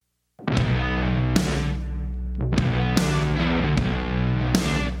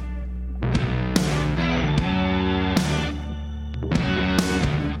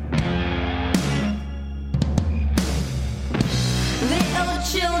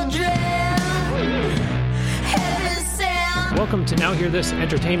Welcome to Now Hear This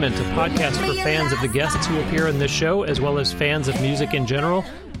Entertainment, a podcast for fans of the guests who appear in this show, as well as fans of music in general,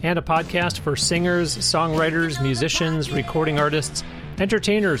 and a podcast for singers, songwriters, musicians, recording artists,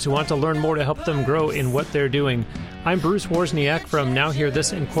 entertainers who want to learn more to help them grow in what they're doing. I'm Bruce Wozniak from Now Hear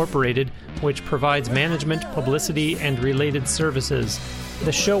This Incorporated, which provides management, publicity, and related services.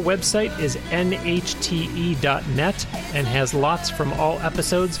 The show website is NHTE.net and has lots from all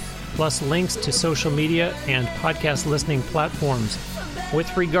episodes, plus links to social media and podcast listening platforms.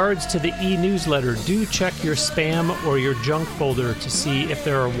 With regards to the e-newsletter, do check your spam or your junk folder to see if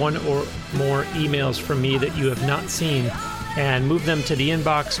there are one or more emails from me that you have not seen, and move them to the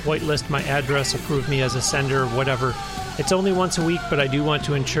inbox, whitelist my address, approve me as a sender, whatever. It's only once a week, but I do want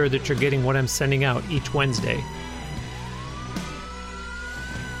to ensure that you're getting what I'm sending out each Wednesday.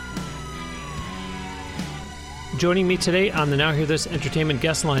 Joining me today on the Now Hear This Entertainment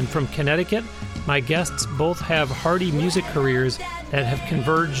guest line from Connecticut, my guests both have hearty music careers that have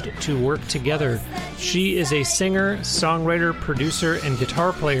converged to work together. She is a singer, songwriter, producer, and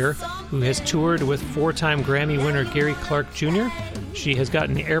guitar player who has toured with four-time Grammy winner Gary Clark Jr. She has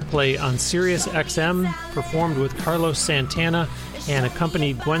gotten airplay on SiriusXM, performed with Carlos Santana, and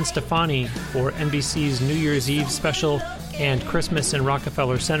accompanied Gwen Stefani for NBC's New Year's Eve special and Christmas in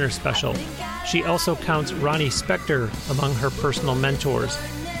Rockefeller Center special. She also counts Ronnie Spector among her personal mentors.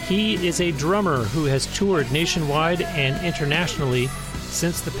 He is a drummer who has toured nationwide and internationally.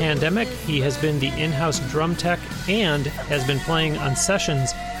 Since the pandemic, he has been the in-house drum tech and has been playing on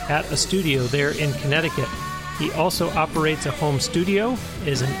sessions at a studio there in Connecticut. He also operates a home studio,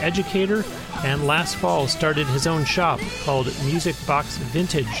 is an educator, and last fall started his own shop called Music Box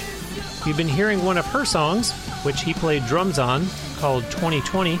Vintage. You've been hearing one of her songs, which he played drums on, called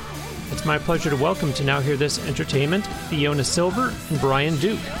 2020. It's my pleasure to welcome to Now Hear This Entertainment, Fiona Silver and Brian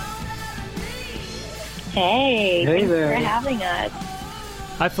Duke. Hey, thanks there. for having us.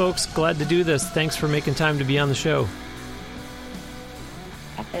 Hi, folks. Glad to do this. Thanks for making time to be on the show.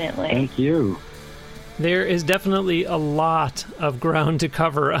 Definitely. Thank you. There is definitely a lot of ground to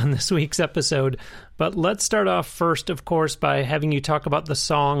cover on this week's episode, but let's start off first, of course, by having you talk about the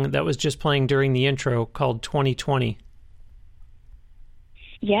song that was just playing during the intro called 2020.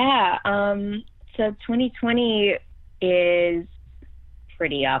 Yeah, so 2020 is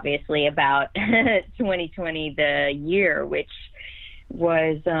pretty obviously about 2020, the year, which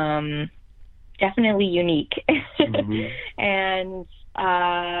was definitely unique. Mm-hmm. And,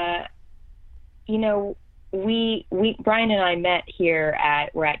 you know, we Brian and I met here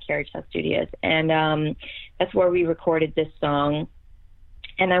we're at Carriage House Studios, and that's where we recorded this song.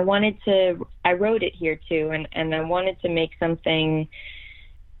 And I wrote it here too, and I wanted to make something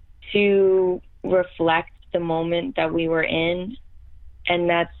to reflect the moment that we were in, and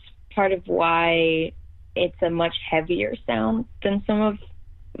that's part of why it's a much heavier sound than some of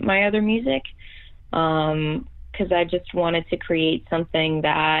my other music, because I just wanted to create something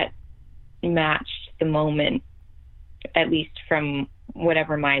that matched the moment, at least from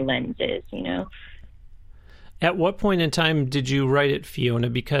whatever my lens is, you know. At what point in time did you write it, Fiona?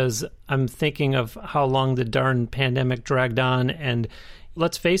 Because I'm thinking of how long the darn pandemic dragged on, and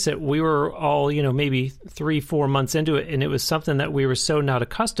let's face it, we were all, maybe 3-4 months into it, and it was something that we were so not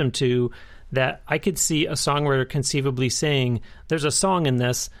accustomed to that I could see a songwriter conceivably saying, there's a song in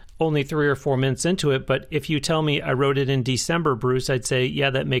this, only 3 or 4 minutes into it, but if you tell me I wrote it in December, Bruce, I'd say, yeah,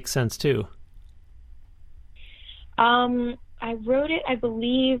 that makes sense too. I wrote it, I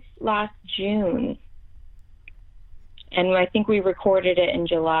believe, last June, and I think we recorded it in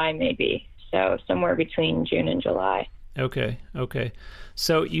July maybe, so somewhere between June and July. Okay.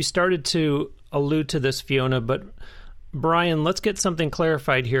 So you started to allude to this, Fiona, but Brian, let's get something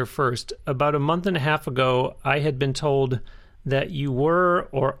clarified here first. About a month and a half ago, I had been told that you were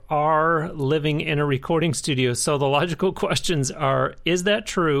or are living in a recording studio. So the logical questions are, is that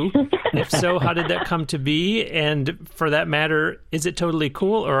true? If so, how did that come to be? And for that matter, is it totally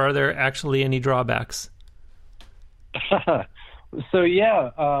cool, or are there actually any drawbacks? So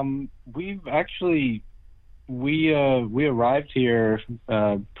yeah, we've actually... We arrived here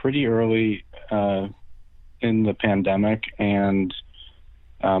pretty early in the pandemic, and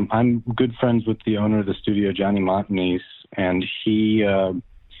I'm good friends with the owner of the studio, Johnny Montanese, and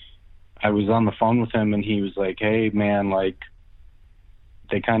I was on the phone with him, and he was like, hey, man, like,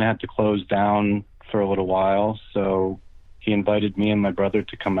 they kind of had to close down for a little while, so he invited me and my brother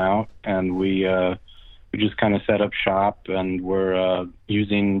to come out, and we just kind of set up shop, and we're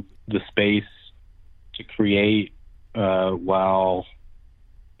using the space to create while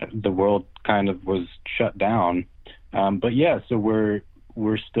the world kind of was shut down. But yeah, so we're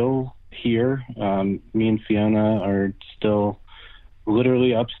still here. Me and Fiona are still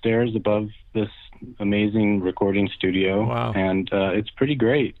literally upstairs above this amazing recording studio. Wow. And it's pretty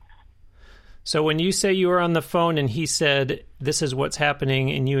great. So when you say you were on the phone and he said, this is what's happening,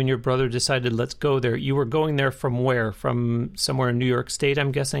 and you and your brother decided, let's go there, you were going there from where? From somewhere in New York State,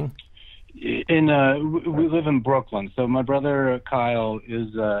 I'm guessing? We live in Brooklyn. So my brother Kyle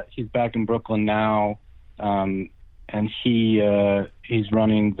he's back in Brooklyn now, and he's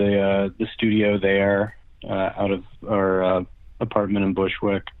running the studio there out of our apartment in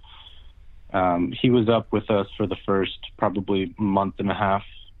Bushwick. He was up with us for the first probably month and a half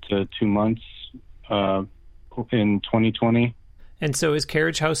to 2 months in 2020. And so is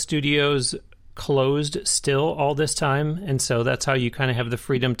Carriage House Studios closed still all this time? And so that's how you kind of have the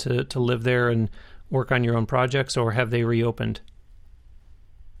freedom to live there and work on your own projects, or have they reopened?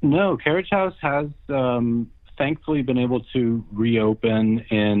 No, Carriage House has thankfully been able to reopen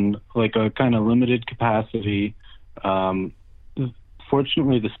in like a kind of limited capacity.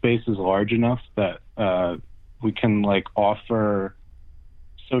 Fortunately, the space is large enough that we can like offer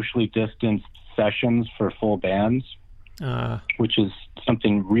socially distanced sessions for full bands, which is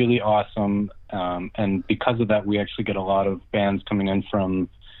something really awesome. And because of that, we actually get a lot of bands coming in from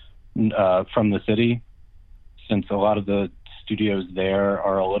the city, since a lot of the studios there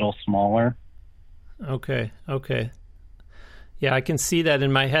are a little smaller. Okay. Yeah, I can see that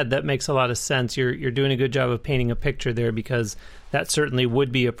in my head. That makes a lot of sense. You're doing a good job of painting a picture there, because that certainly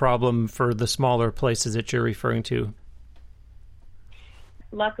would be a problem for the smaller places that you're referring to.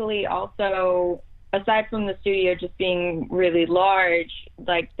 Luckily, also, aside from the studio just being really large,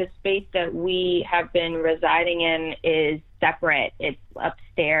 like the space that we have been residing in is separate. It's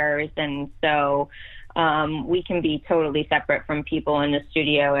upstairs, and so we can be totally separate from people in the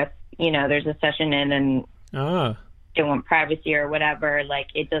studio if, there's a session in and they want privacy or whatever. Like,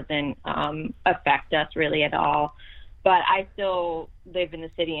 it doesn't affect us really at all. But I still live in the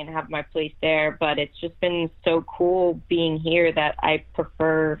city and have my place there, but it's just been so cool being here that I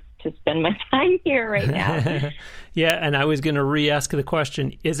prefer to spend my time here right now. Yeah, and I was going to re-ask the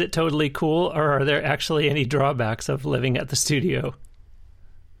question, is it totally cool, or are there actually any drawbacks of living at the studio?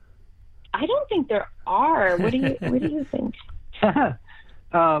 I don't think there are. What do you think?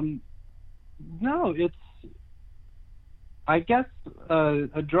 No, it's, I guess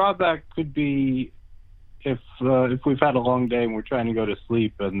a drawback could be if we've had a long day and we're trying to go to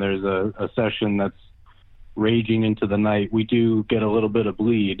sleep and there's a session that's raging into the night, we do get a little bit of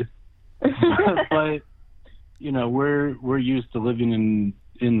bleed. But we're used to living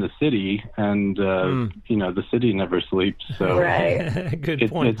in the city, and the city never sleeps. So right. Good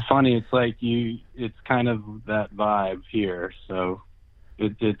point. It's funny. It's like it's kind of that vibe here. So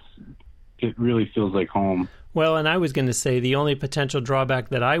it really feels like home. Well, and I was going to say the only potential drawback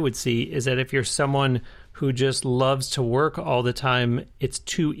that I would see is that if you're someone who just loves to work all the time, it's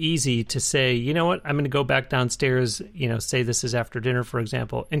too easy to say, you know what, I'm going to go back downstairs, say this is after dinner, for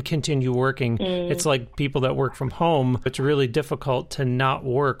example, and continue working. It's like people that work from home. It's really difficult to not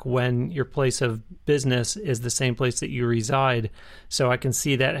work when your place of business is the same place that you reside. So I can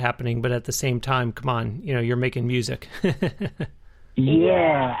see that happening. But at the same time, come on, you're making music.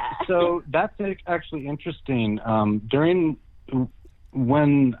 Yeah. So that's actually interesting.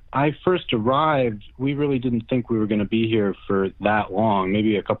 When I first arrived, we really didn't think we were going to be here for that long,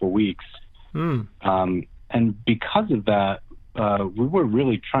 maybe a couple weeks. And because of that, we were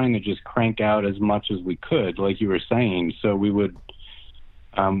really trying to just crank out as much as we could, like you were saying. So we were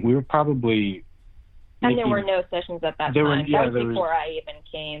probably... And there were no sessions at that time. That was before I even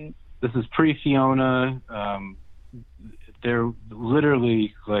came. This is pre-Fiona. They're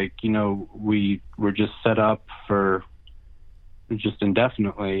literally we were just set up for just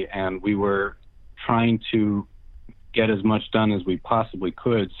indefinitely, and we were trying to get as much done as we possibly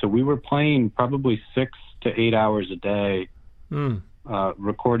could. So we were playing probably 6 to 8 hours a day,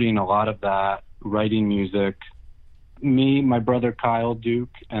 recording a lot of that, writing music. Me, my brother Kyle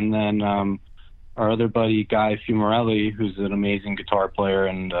Duke, and then our other buddy Guy Fumarelli, who's an amazing guitar player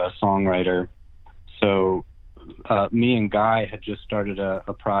and songwriter. So me and Guy had just started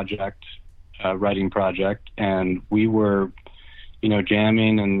a project, writing project, and we were,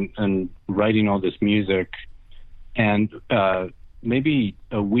 jamming and writing all this music. And maybe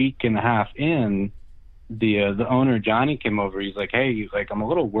a week and a half in, the owner Johnny came over. He's like, "Hey, I'm a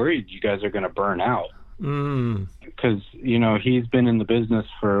little worried you guys are going to burn out." Because he's been in the business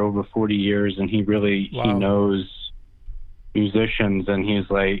for over 40 years, and he really he knows musicians, and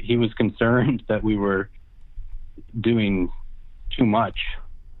he was concerned that we were doing too much.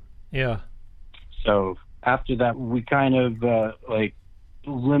 Yeah. So after that, we kind of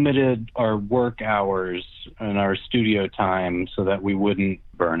limited our work hours and our studio time so that we wouldn't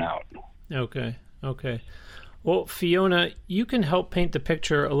burn out. Okay. Well, Fiona, you can help paint the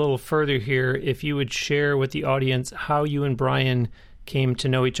picture a little further here if you would share with the audience how you and Brian came to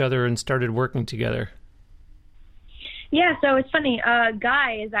know each other and started working together. Yeah, so it's funny.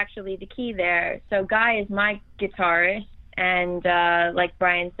 Guy is actually the key there. So Guy is my guitarist, and like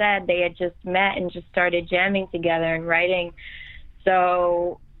Brian said, they had just met and just started jamming together and writing.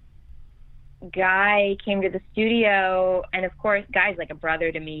 So Guy came to the studio, and of course, Guy's like a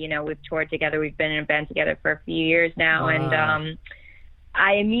brother to me. You know, we've toured together. We've been in a band together for a few years now, and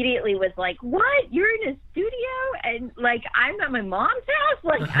I immediately was like, "What? You're in a studio?" And like, I'm at my mom's house.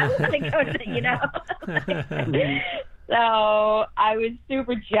 Like, I want to go to the, you know. So I was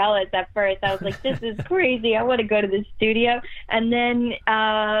super jealous at first. I was like, "This is crazy. I want to go to the studio." And then,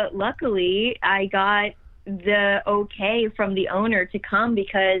 luckily, I got the okay from the owner to come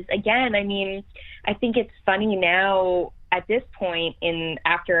because, again, I mean, I think it's funny now at this point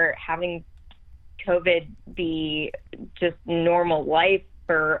after having COVID be just normal life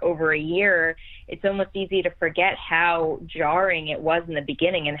for over a year, it's almost easy to forget how jarring it was in the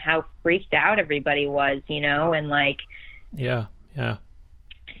beginning and how freaked out everybody was, you know, and like, yeah.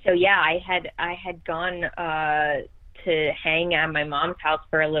 So yeah, I had gone to hang at my mom's house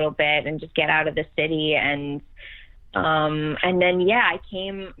for a little bit and just get out of the city. And then, yeah, I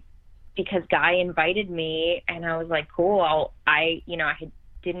came because Guy invited me, and I was like, cool. I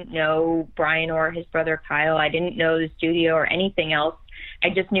didn't know Brian or his brother Kyle. I didn't know the studio or anything else. I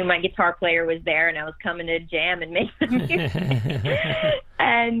just knew my guitar player was there, and I was coming to jam and make some music.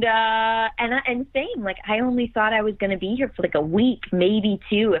 and same, like, I only thought I was going to be here for like a week, maybe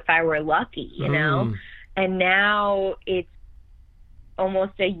two, if I were lucky, you know? And now it's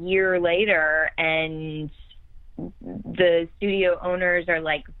almost a year later, and the studio owners are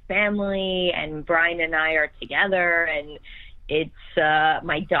like family, and Brian and I are together, and it's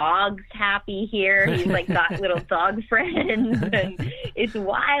my dog's happy here. He's like got little dog friends, and it's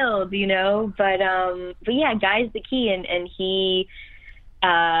wild, you know. But yeah, Guy's the key, and he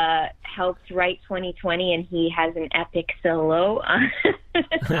helped write 2020, and he has an epic solo on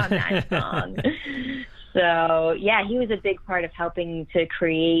that song. So yeah, he was a big part of helping to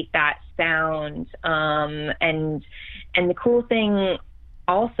create that sound. And the cool thing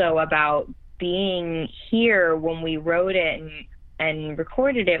also about being here when we wrote it and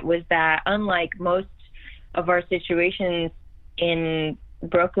recorded it was that, unlike most of our situations in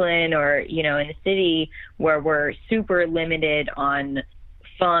Brooklyn or, you know, in the city where we're super limited on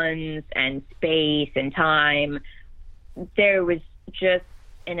funds and space and time, there was just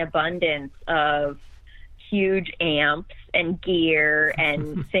an abundance of huge amps and gear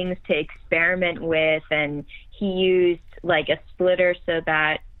and things to experiment with. And he used like a splitter so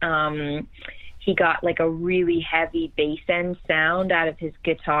that he got like a really heavy bass end sound out of his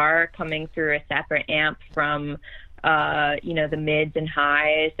guitar coming through a separate amp from you know, the mids and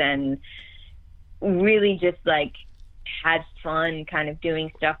highs, and really just like had fun kind of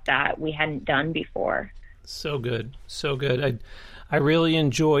doing stuff that we hadn't done before. So good. I really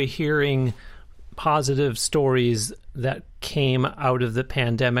enjoy hearing positive stories that came out of the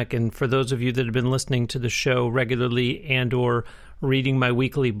pandemic. And for those of you that have been listening to the show regularly and or reading my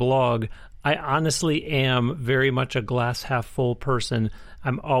weekly blog, I honestly am very much a glass half full person.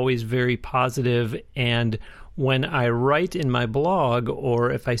 I'm always very positive, and when I write in my blog,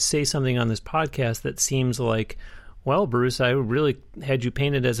 or if I say something on this podcast that seems like, well, Bruce, I really had you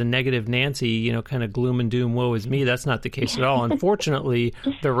painted as a negative Nancy, you know, kind of gloom and doom, woe is me. That's not the case at all. Unfortunately,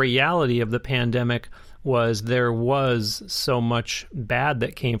 the reality of the pandemic was there was so much bad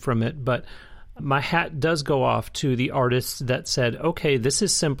that came from it. But my hat does go off to the artists that said, okay, this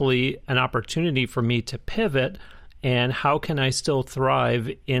is simply an opportunity for me to pivot, and how can I still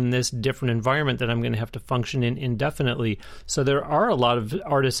thrive in this different environment that I'm going to have to function in indefinitely? So there are a lot of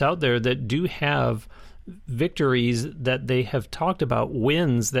artists out there that do have victories that they have talked about,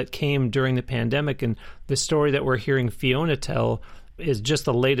 wins that came during the pandemic, and the story that we're hearing Fiona tell is just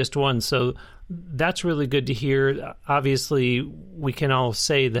the latest one. So that's really good to hear. Obviously, we can all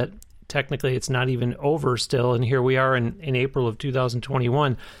say that technically it's not even over still, and here we are in April of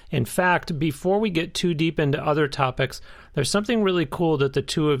 2021. In fact, before we get too deep into other topics, there's something really cool that the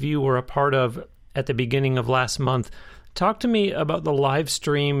two of you were a part of at the beginning of last month. Talk to me about the live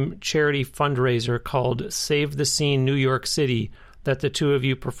stream charity fundraiser called Save the Scene New York City that the two of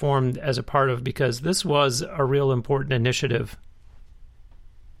you performed as a part of, because this was a real important initiative.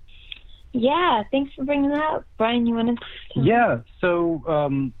 Yeah, thanks for bringing that up. Brian, you want to? Yeah,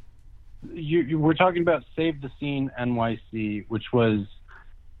 so you were talking about Save the Scene NYC, which was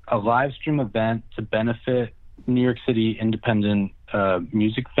a live stream event to benefit New York City independent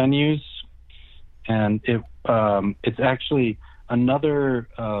music venues. And it's actually another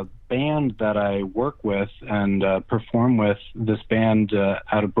band that I work with and perform with, this band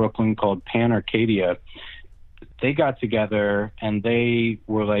out of Brooklyn called Pan Arcadia. They got together and they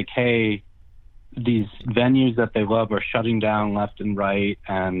were like, hey, these venues that they love are shutting down left and right,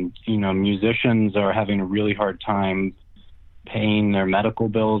 and musicians are having a really hard time paying their medical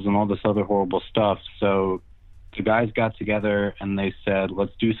bills and all this other horrible stuff. So the guys got together and they said,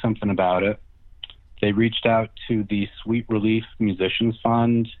 let's do something about it. They reached out to the Sweet Relief Musicians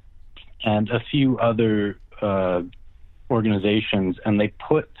Fund and a few other organizations, and they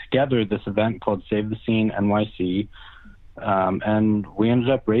put together this event called Save the Scene NYC. And we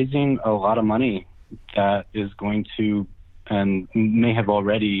ended up raising a lot of money that is going to, and may have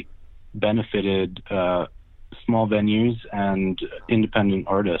already benefited small venues and independent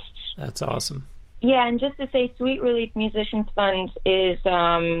artists. That's awesome. Yeah, and just to say, Sweet Relief Musicians Fund is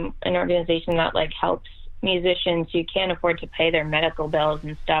an organization that helps musicians who can't afford to pay their medical bills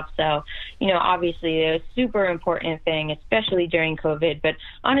and stuff. So, obviously a super important thing, especially during COVID, but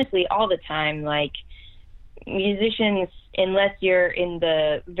honestly all the time. Musicians, unless you're in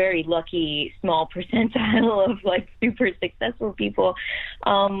the very lucky small percentile of super successful people,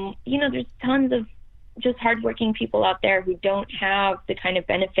 there's tons of just hardworking people out there who don't have the kind of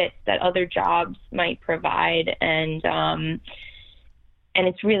benefits that other jobs might provide. And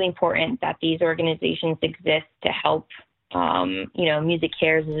it's really important that these organizations exist to help. Music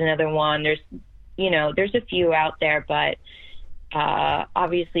Cares is another one. There's a few out there, but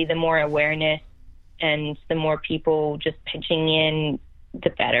obviously the more awareness and the more people just pitching in,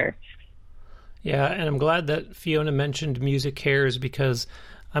 the better. Yeah, and I'm glad that Fiona mentioned Music Cares, because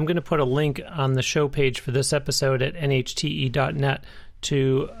I'm going to put a link on the show page for this episode at nhte.net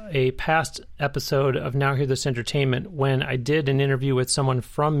to a past episode of Now Hear This Entertainment when I did an interview with someone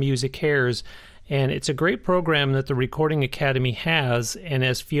from Music Cares. And it's a great program that the Recording Academy has. And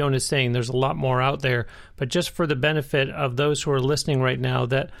as Fiona is saying, there's a lot more out there. But just for the benefit of those who are listening right now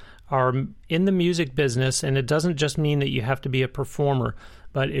that are in the music business, and it doesn't just mean that you have to be a performer,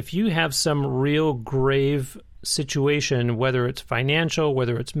 but if you have some real grave situation, whether it's financial,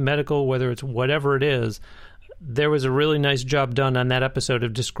 whether it's medical, whether it's whatever it is, there was a really nice job done on that episode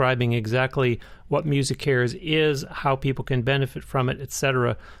of describing exactly what Music Cares is, how people can benefit from it,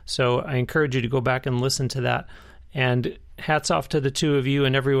 etc. So I encourage you to go back and listen to that. And hats off to the two of you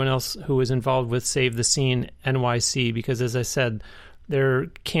and everyone else who was involved with Save the Scene NYC, because as I said, there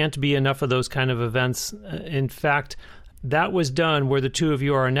can't be enough of those kind of events. In fact, that was done where the two of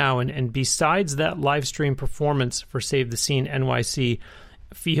you are now. And besides that live stream performance for Save the Scene NYC,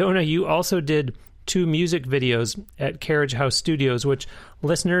 Fiona, you also did 2 music videos at Carriage House Studios, which,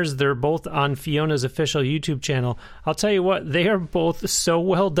 listeners, they're both on Fiona's official YouTube channel. I'll tell you what, they are both so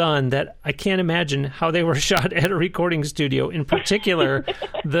well done that I can't imagine how they were shot at a recording studio. In particular,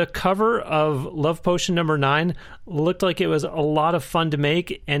 the cover of Love Potion number 9 looked like it was a lot of fun to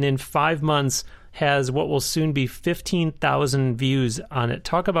make, and in 5 months has what will soon be 15,000 views on it.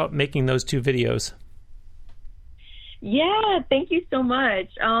 Talk about making those 2 videos. Yeah, thank you so much.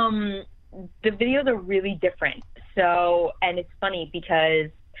 The videos are really different. So, and it's funny because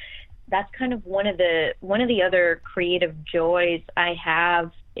that's kind of one of the other creative joys I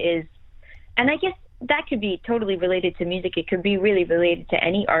have is, and I guess that could be totally related to music. It could be really related to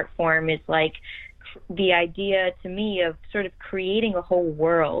any art form, is the idea to me of sort of creating a whole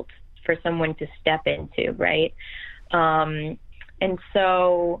world for someone to step into, right? And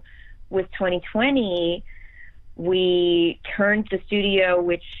so with 2020, we turned the studio,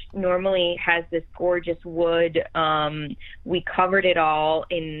 which normally has this gorgeous wood. We covered it all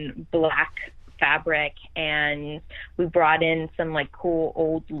in black fabric, and we brought in some cool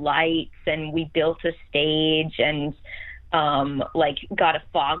old lights, and we built a stage, and got a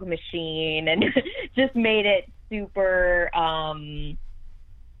fog machine, and just made it super, I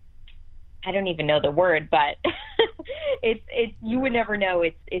don't even know the word, but it's you would never know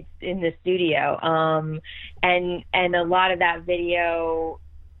it's in the studio. And a lot of that video,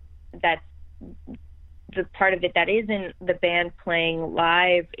 that's the part of it that isn't the band playing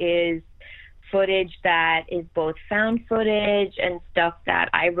live, is footage that is both found footage and stuff that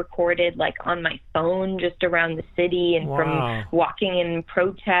I recorded on my phone just around the city and from walking in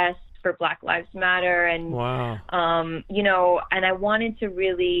protests for Black Lives Matter. And and I wanted to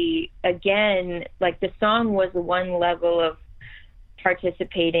really, again, the song was one level of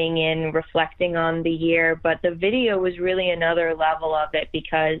participating in reflecting on the year. But the video was really another level of it,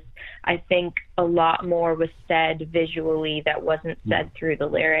 because I think a lot more was said visually that wasn't said through the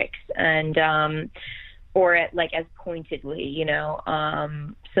lyrics, and or as pointedly, you know.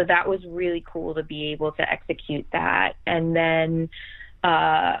 So that was really cool to be able to execute that. And then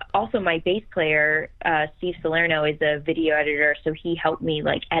also my bass player, Steve Salerno, is a video editor, so he helped me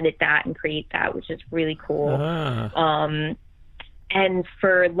edit that and create that, which is really cool. And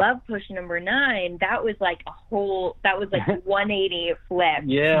for Love Push number 9, that was 180 flip.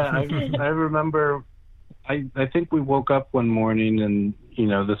 Yeah, I remember. I think we woke up one morning, and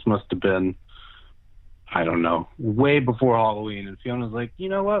this must have been, I don't know, way before Halloween. And Fiona's like, you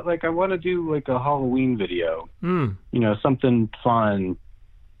know what? I want to do a Halloween video, something fun.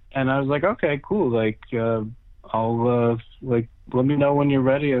 And I was like, okay, cool. I'll let me know when you're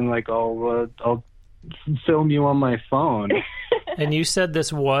ready, and I'll film you on my phone. And you said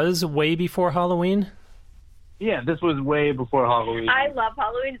this was way before Halloween? Yeah, this was way before Halloween. I love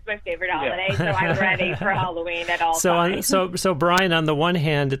Halloween. It's my favorite holiday, so I'm ready for Halloween at all times. So Brian, on the one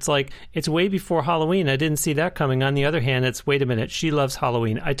hand, it's it's way before Halloween. I didn't see that coming. On the other hand, it's, wait a minute, she loves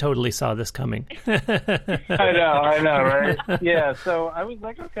Halloween. I totally saw this coming. I know, right? Yeah, so I was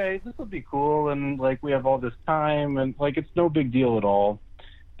like, okay, this will be cool, and we have all this time, and it's no big deal at all.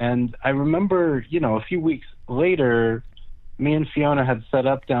 And I remember, a few weeks later, me and Fiona had set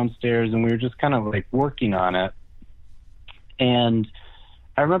up downstairs, and we were just kind of working on it. And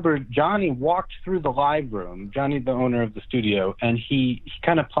I remember Johnny walked through the live room, Johnny, the owner of the studio, and he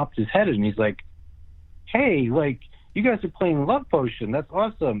kind of popped his head in, and he's like, hey, you guys are playing Love Potion. That's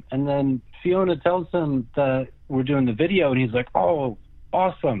awesome. And then Fiona tells him that we're doing the video, and he's like, oh,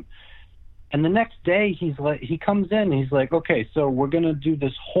 awesome. And the next day, he comes in, and he's like, okay, so we're going to do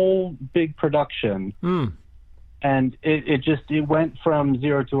this whole big production. And it went from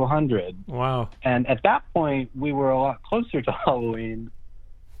 0 to 100. Wow. And at that point, we were a lot closer to Halloween.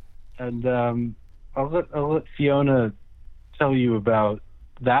 And I'll let Fiona tell you about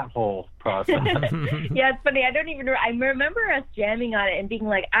that whole process. Yeah, it's funny. I remember us jamming on it and being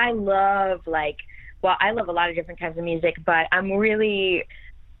like, I love a lot of different kinds of music, but I'm really,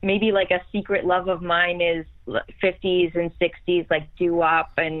 maybe a secret love of mine is 50s and 60s,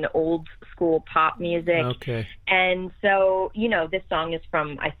 doo-wop and old school pop music. Okay. And so, this song is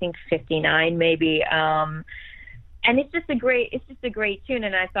from, I think, 59 maybe. And it's just a great tune.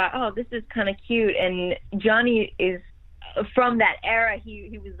 And I thought, oh, this is kind of cute. And Johnny is from that era.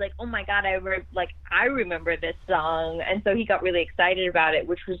 He was like, oh my God, I remember this song. And so he got really excited about it,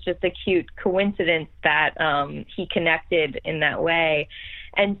 which was just a cute coincidence that he connected in that way.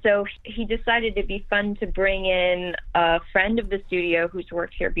 And so he decided it'd be fun to bring in a friend of the studio who's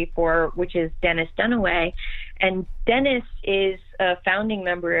worked here before, which is Dennis Dunaway. And Dennis is a founding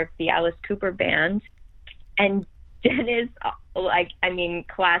member of the Alice Cooper Band. And Dennis,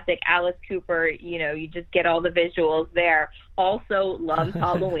 classic Alice Cooper, you just get all the visuals there, also loves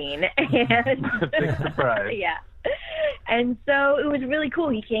Halloween. And big surprise. Yeah. And so it was really cool.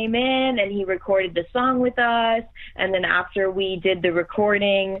 He came in and he recorded the song with us. And then after we did the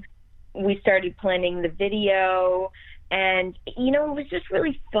recording, we started planning the video. And, it was just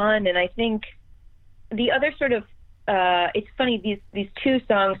really fun. And I think the other sort of, it's funny, these two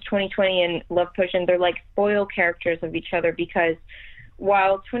songs, 2020 and Love Potion, they're foil characters of each other, because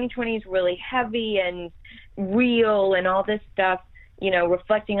while 2020 is really heavy and real and all this stuff,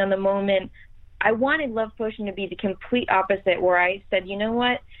 reflecting on the moment, I wanted Love Potion to be the complete opposite, where I said, you know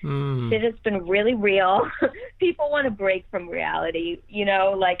what, shit has been really real. People want to break from reality,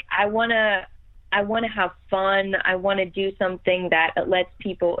 I want to have fun. I want to do something that lets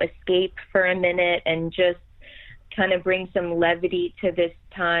people escape for a minute and just kind of bring some levity to this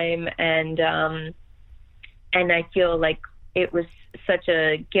time. And I feel like it was such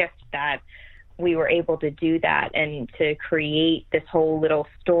a gift that we were able to do that and to create this whole little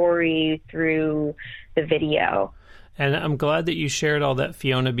story through the video. And I'm glad that you shared all that,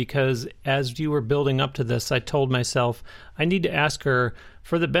 Fiona, because as you were building up to this, I told myself I need to ask her,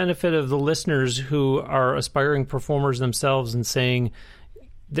 for the benefit of the listeners who are aspiring performers themselves, and saying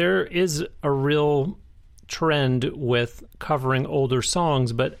there is a real trend with covering older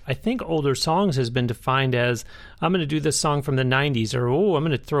songs, but I think older songs has been defined as, I'm going to do this song from the 90s, or, I'm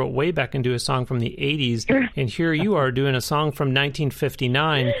going to throw it way back and do a song from the 80s, and here you are doing a song from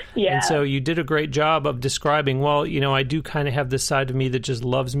 1959. Yeah. And so you did a great job of describing, well, I do kind of have this side of me that just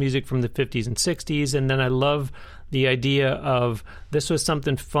loves music from the 50s and 60s, and then I love the idea of this was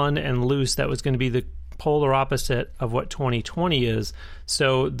something fun and loose that was going to be the polar opposite of what 2020 is.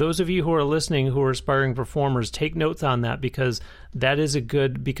 So those of you who are listening who are aspiring performers, take notes on that, because that is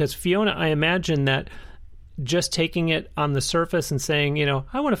because Fiona, I imagine that just taking it on the surface and saying,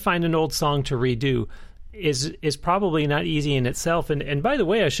 I want to find an old song to redo is probably not easy in itself. And by the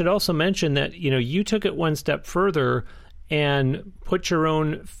way, I should also mention that, you took it one step further and put your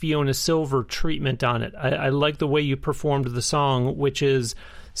own Fiona Silver treatment on it. I like the way you performed the song, which is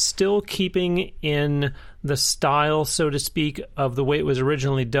still keeping in the style, so to speak, of the way it was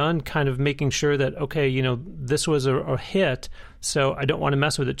originally done, kind of making sure that, okay, this was a hit, so I don't want to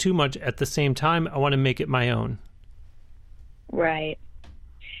mess with it too much. At the same time, I want to make it my own. Right.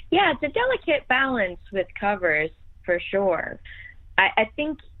 Yeah, it's a delicate balance with covers, for sure. I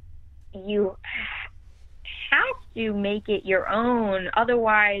think you have to make it your own,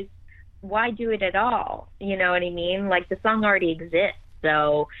 otherwise, why do it at all? You know what I mean? Like, the song already exists,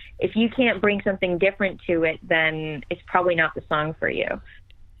 so if you can't bring something different to it, then it's probably not the song for you.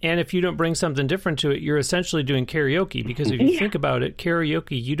 And if you don't bring something different to it, you're essentially doing karaoke, because if you think about it,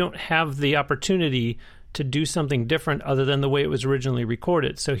 karaoke, you don't have the opportunity to do something different other than the way it was originally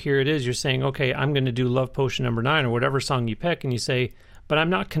recorded. So here it is, you're saying, okay, I'm going to do Love Potion number 9 or whatever song you pick, and you say, but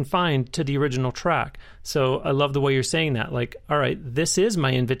I'm not confined to the original track. So I love the way you're saying that. Like, all right, this is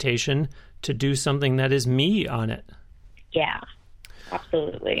my invitation to do something that is me on it. Yeah,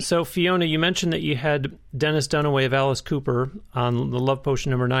 absolutely. So Fiona, you mentioned that you had Dennis Dunaway of Alice Cooper on the Love Potion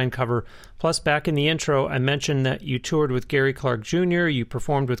number 9 cover. Plus, back in the intro, I mentioned that you toured with Gary Clark Jr., you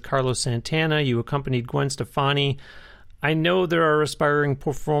performed with Carlos Santana, you accompanied Gwen Stefani. I know there are aspiring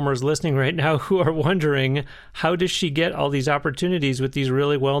performers listening right now who are wondering, how does she get all these opportunities with these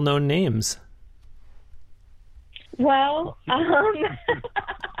really well-known names? Well,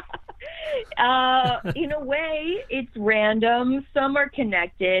 in a way, it's random. Some are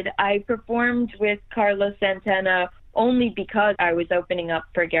connected. I performed with Carlos Santana only because I was opening up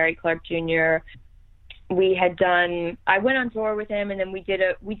for Gary Clark Jr. I went on tour with him, and then we did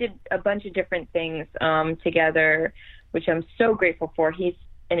a bunch of different things together, which I'm so grateful for. He's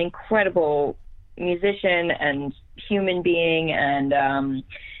an incredible musician and human being, and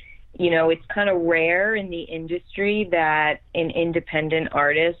it's kind of rare in the industry that an independent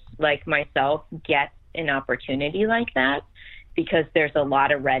artist like myself gets an opportunity like that, because there's a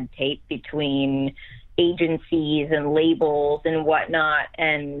lot of red tape between agencies and labels and whatnot,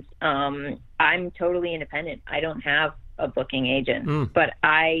 and I'm totally independent. I don't have a booking agent, but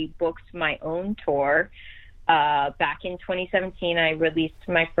I booked my own tour. Back in 2017, I released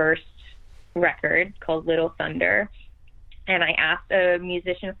my first record called Little Thunder, and I asked a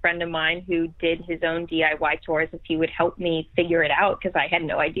musician friend of mine who did his own DIY tours if he would help me figure it out, because I had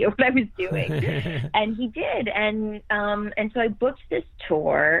no idea what I was doing. And he did, and so I booked this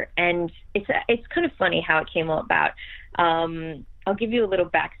tour, and it's kind of funny how it came about. I'll give you a little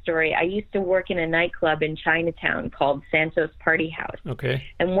backstory. I used to work in a nightclub in Chinatown called Santos Party House. Okay.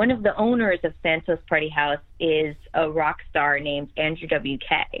 And one of the owners of Santos Party House is a rock star named Andrew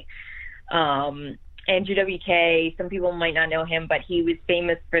WK. Andrew WK, some people might not know him, but he was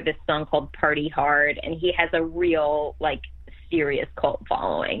famous for this song called Party Hard, and he has a real, serious cult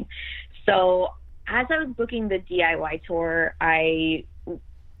following. So as I was booking the DIY tour, I,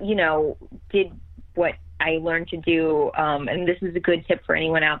 did what I learned to do, and this is a good tip for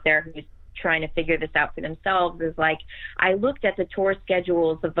anyone out there who's trying to figure this out for themselves, is I looked at the tour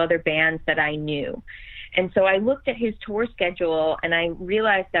schedules of other bands that I knew. And so I looked at his tour schedule, and I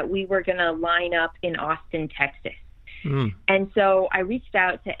realized that we were going to line up in Austin, Texas. And so I reached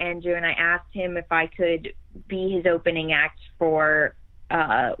out to Andrew, and I asked him if I could be his opening act for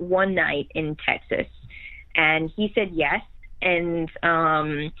one night in Texas. And he said yes. And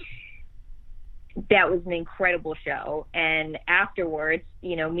that was an incredible show. And afterwards,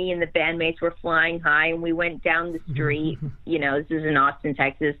 me and the bandmates were flying high, and we went down the street, this is in Austin,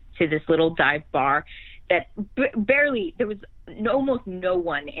 Texas, to this little dive bar that barely, there was almost no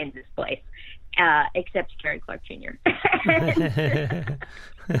one in this place, except Gary Clark Jr.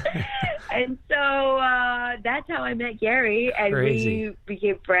 And so that's how I met Gary, and we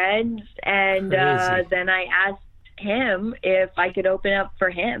became friends. And then I asked him if I could open up for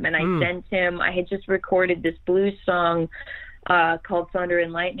him, and I sent him, I had just recorded this blues song called Thunder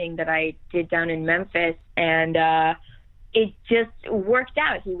and Lightning that I did down in Memphis, and it just worked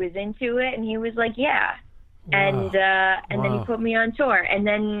out. He was into it, and he was like, yeah. Wow. And then he put me on tour, and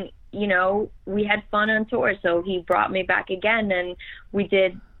then we had fun on tour, so he brought me back again, and we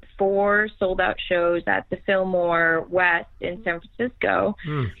did 4 sold-out shows at the Fillmore West in San Francisco.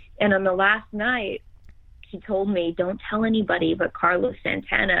 And on the last night, she told me, don't tell anybody, but Carlos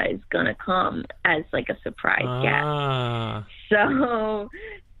Santana is going to come as like a surprise guest. So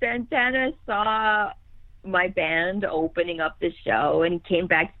Santana saw my band opening up the show and came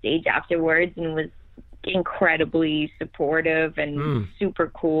backstage afterwards and was incredibly supportive and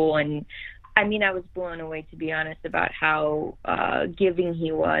super cool. And I mean, I was blown away, to be honest, about how giving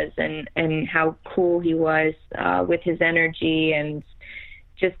he was and how cool he was with his energy, and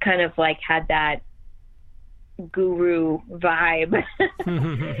just kind of like had that guru vibe.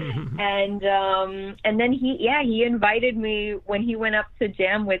 And then he invited me when he went up to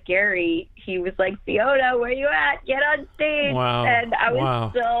jam with Gary. He was like, Fiona, where you at? Get on stage. Wow. And I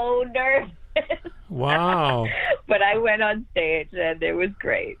was so nervous. Wow. But I went on stage and it was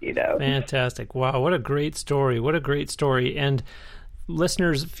great, you know. Fantastic. Wow, what a great story. What a great story. And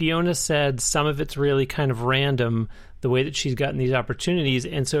listeners, Fiona said some of it's really kind of random, the way that she's gotten these opportunities.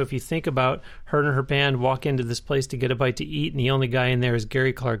 And so if you think about her and her band walk into this place to get a bite to eat, and the only guy in there is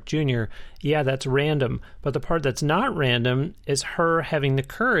Gary Clark Jr., yeah, that's random. But the part that's not random is her having the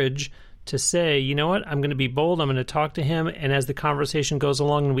courage to say, you know what, I'm going to be bold, I'm going to talk to him, and as the conversation goes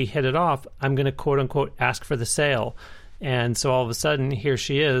along and we hit it off, I'm going to quote-unquote ask for the sale. And so all of a sudden, here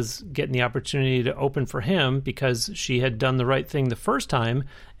she is getting the opportunity to open for him because she had done the right thing the first time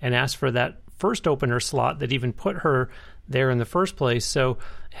and asked for that first opener slot that even put her there in the first place. So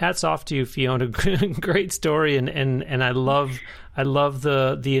hats off to you, Fiona. Great story, and I love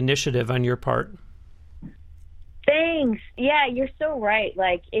the initiative on your part. Thanks. Yeah, you're so right.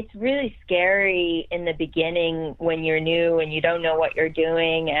 Like, it's really scary in the beginning when you're new and you don't know what you're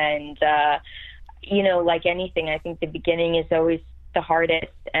doing. And, you know, like anything, I think the beginning is always the hardest,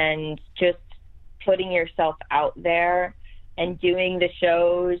 and just putting yourself out there and doing the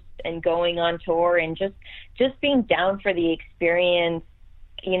shows and going on tour and just being down for the experience.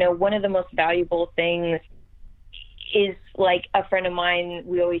 You know, one of the most valuable things is, like, a friend of mine,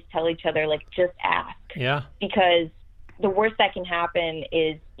 we always tell each other, like, just ask. Yeah. Because the worst that can happen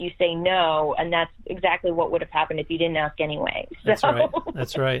is you say no, and that's exactly what would have happened if you didn't ask anyway. So.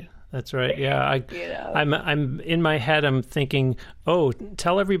 That's right. Yeah. I'm in my head, I'm thinking, oh,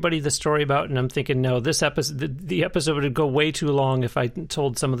 tell everybody the story about, and I'm thinking, no, this episode, the episode would go way too long if I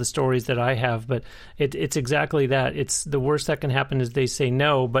told some of the stories that I have, but it's exactly that. It's the worst that can happen is they say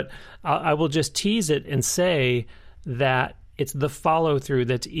no, but I will just tease it and say that it's the follow-through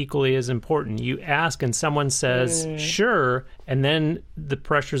that's equally as important. You ask and someone says, sure, and then the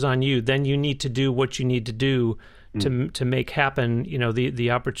pressure's on you. Then you need to do what you need to do to make happen, you know,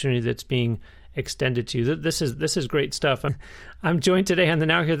 the opportunity that's being extended to you. This is great stuff. I'm joined today on the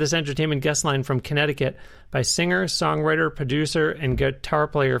Now Hear This Entertainment guest line from Connecticut by singer, songwriter, producer, and guitar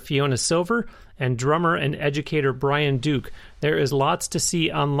player Fiona Silver and drummer and educator Brian Duke. There is lots to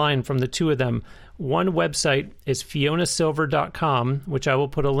see online from the two of them. One website is fionasilver.com, which I will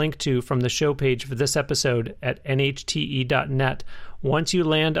put a link to from the show page for this episode at nhte.net. Once you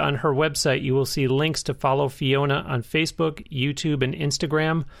land on her website, you will see links to follow Fiona on Facebook, YouTube, and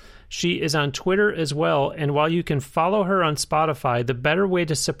Instagram. She is on Twitter as well, and while you can follow her on Spotify, the better way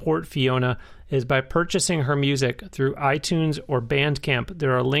to support Fiona is by purchasing her music through iTunes or Bandcamp.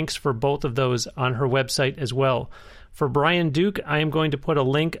 There are links for both of those on her website as well. For Brian Duke, I am going to put a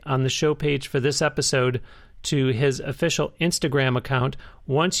link on the show page for this episode to his official Instagram account.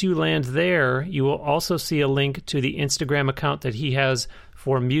 Once you land there, you will also see a link to the Instagram account that he has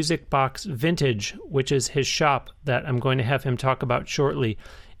for Music Box Vintage, which is his shop that I'm going to have him talk about shortly.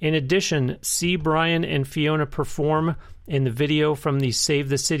 In addition, see Brian and Fiona perform in the video from the Save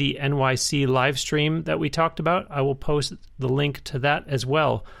the City NYC live stream that we talked about. I will post the link to that as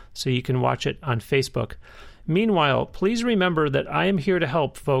well, so you can watch it on Facebook. Meanwhile, please remember that I am here to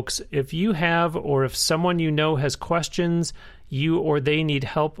help, folks. If you have, or if someone you know has questions, you or they need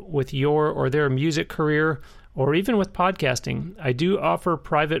help with your or their music career, or even with podcasting, I do offer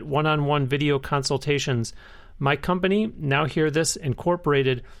private one-on-one video consultations. My company, Now Hear This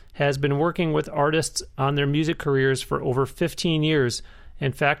Incorporated, has been working with artists on their music careers for over 15 years.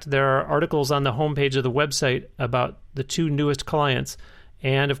 In fact, there are articles on the homepage of the website about the two newest clients.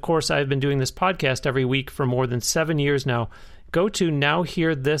 And of course, I've been doing this podcast every week for more than 7 years now. Go to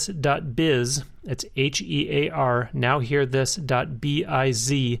nowhearthis.biz, it's HEAR,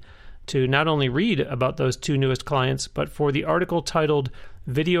 nowhearthis.biz, to not only read about those two newest clients, but for the article titled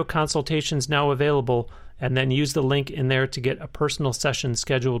Video Consultations Now Available, and then use the link in there to get a personal session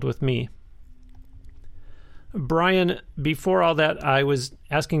scheduled with me. Brian, before all that, I was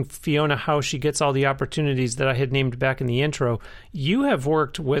asking Fiona how she gets all the opportunities that I had named back in the intro. You have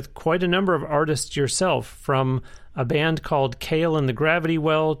worked with quite a number of artists yourself, from a band called Kale and the Gravity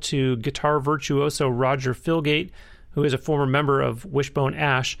Well to guitar virtuoso Roger Philgate, who is a former member of Wishbone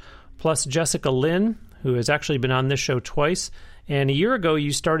Ash, plus Jessica Lynn, who has actually been on this show twice. And a year ago,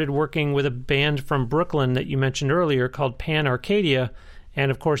 you started working with a band from Brooklyn that you mentioned earlier called Pan Arcadia. And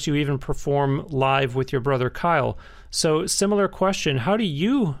of course, you even perform live with your brother Kyle. So, similar question, how do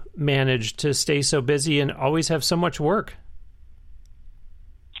you manage to stay so busy and always have so much work?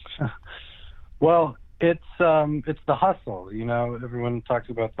 Well, it's the hustle. You know, everyone talks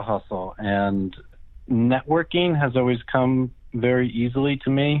about the hustle, and networking has always come very easily to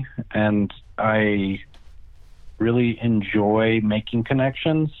me, and I really enjoy making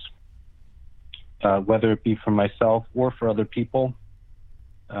connections, whether it be for myself or for other people.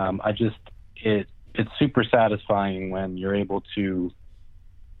 It's super satisfying when you're able to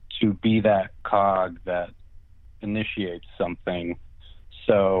be that cog that initiates something.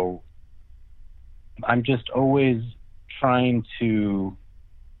 So I'm just always trying to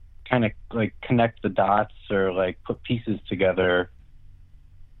kind of like connect the dots or like put pieces together.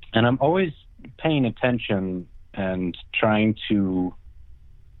 And I'm always paying attention and trying to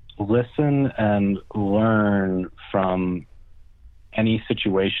listen and learn from any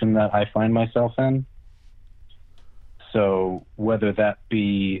situation that I find myself in. So whether that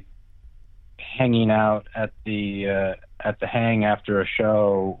be hanging out at the hang after a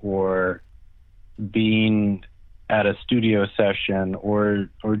show, or being at a studio session, or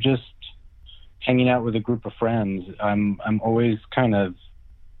just hanging out with a group of friends, I'm always kind of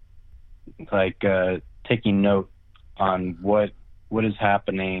like taking note on what is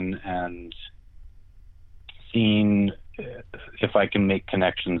happening and seeing if I can make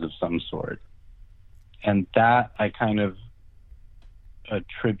connections of some sort. And that I kind of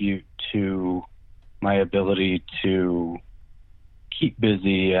attribute to my ability to keep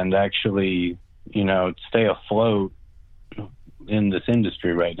busy and actually, you know, stay afloat in this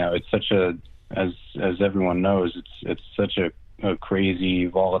industry right now. It's such a, as everyone knows, it's such a crazy,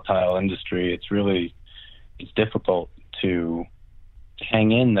 volatile industry. It's difficult to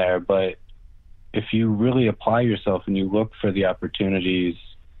hang in there, but if you really apply yourself and you look for the opportunities,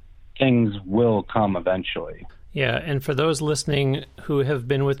 things will come eventually. Yeah, and for those listening who have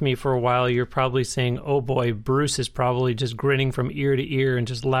been with me for a while, you're probably saying, oh boy, Bruce is probably just grinning from ear to ear and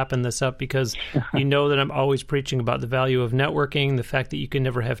just lapping this up, because you know that I'm always preaching about the value of networking, the fact that you can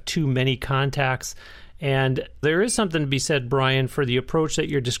never have too many contacts. And there is something to be said, Brian, for the approach that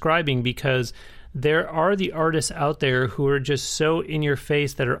you're describing, because there are the artists out there who are just so in your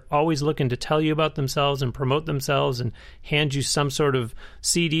face that are always looking to tell you about themselves and promote themselves and hand you some sort of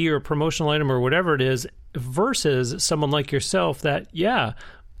CD or promotional item or whatever it is, versus someone like yourself that, yeah,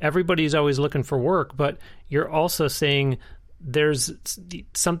 everybody's always looking for work, but you're also saying there's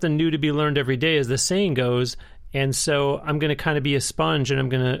something new to be learned every day, as the saying goes. And so I'm going to kind of be a sponge, and I'm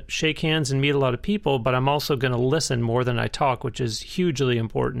going to shake hands and meet a lot of people, but I'm also going to listen more than I talk, which is hugely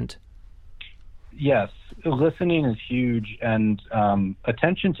important. Yes, listening is huge, and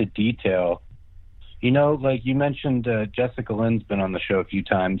attention to detail. You know, like you mentioned, Jessica Lynn's been on the show a few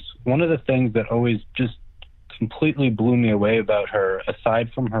times. One of the things that always just completely blew me away about her,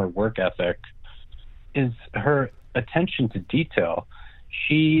 aside from her work ethic, is her attention to detail.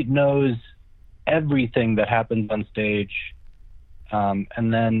 She knows everything that happens on stage,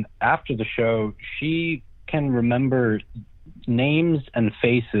 and then after the show, she can remember names and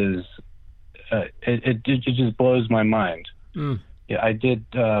faces. It just blows my mind. Yeah, I did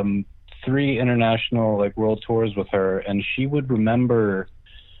 3 international like world tours with her, and she would remember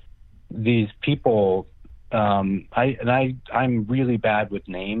these people. I'm really bad with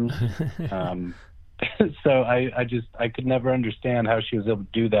names, so I could never understand how she was able to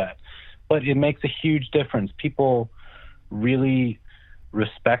do that. But it makes a huge difference. People really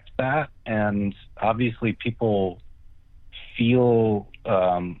respect that, and obviously people feel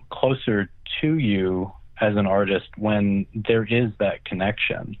closer to you as an artist when there is that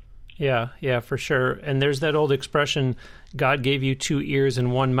connection. Yeah, for sure. And there's that old expression, God gave you 2 ears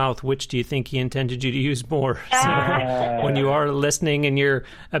and 1 mouth. Which do you think he intended you to use more? So when you are listening and you're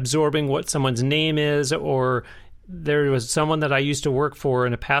absorbing what someone's name is, or there was someone that I used to work for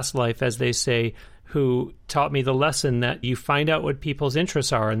in a past life, as they say, who taught me the lesson that you find out what people's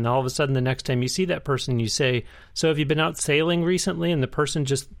interests are, and all of a sudden the next time you see that person, you say, so have you been out sailing recently? And the person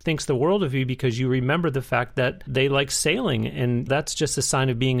just thinks the world of you because you remember the fact that they like sailing, and that's just a sign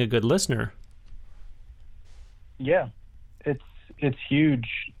of being a good listener. Yeah, it's huge,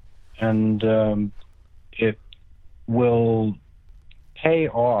 and it will pay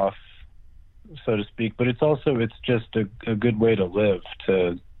off, so to speak, but it's just a good way to live,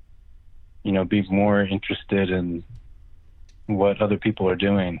 to, be more interested in what other people are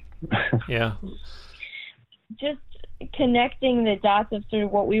doing. Yeah. Just connecting the dots of sort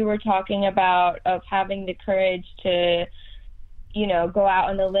of what we were talking about, of having the courage to, go out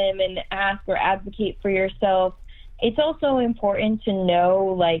on the limb and ask or advocate for yourself. It's also important to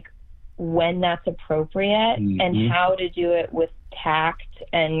know, like, when that's appropriate and how to do it with tact,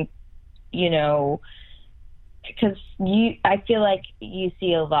 and, because I feel like you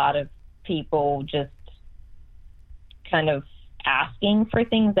see a lot of people just kind of asking for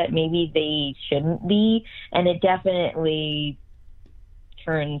things that maybe they shouldn't be, and it definitely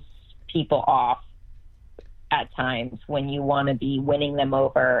turns people off at times when you want to be winning them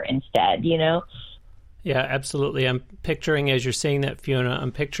over instead, Yeah, absolutely. I'm picturing, as you're saying that, Fiona,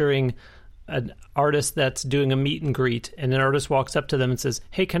 I'm picturing an artist that's doing a meet and greet, and an artist walks up to them and says,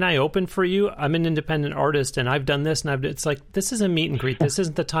 "Hey, can I open for you? I'm an independent artist, and I've done this, and it's like, this is a meet and greet. This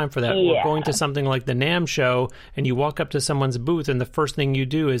isn't the time for that. Yeah. We're going to something like the NAMM show, and you walk up to someone's booth, and the first thing you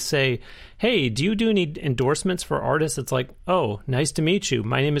do is say, 'Hey, do you do any endorsements for artists?' It's like, 'Oh, nice to meet you.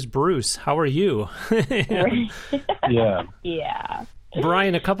 My name is Bruce. How are you?'" Yeah. Yeah.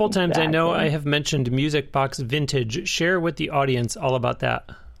 Brian, a couple times I know I have mentioned Music Box Vintage. Share with the audience all about that.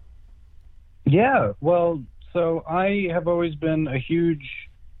 Yeah, well, so I have always been a huge,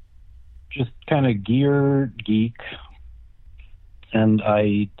 just kind of gear geek, and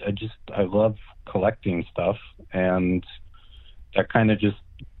I love collecting stuff, and that kind of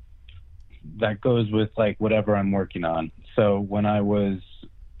that goes with, like, whatever I'm working on. So when I was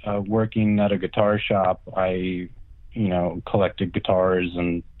working at a guitar shop, I, collected guitars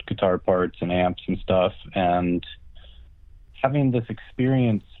and guitar parts and amps and stuff, and having this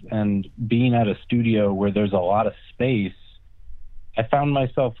experience and being at a studio where there's a lot of space, I found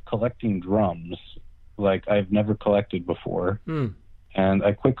myself collecting drums like I've never collected before. And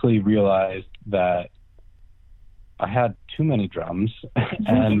I quickly realized that I had too many drums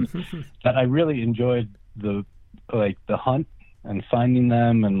and that I really enjoyed the hunt and finding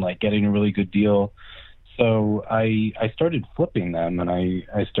them and, like, getting a really good deal. So I started flipping them, and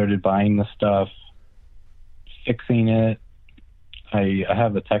I started buying the stuff, fixing it. I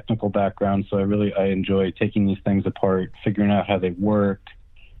have a technical background, so I enjoy taking these things apart, figuring out how they work,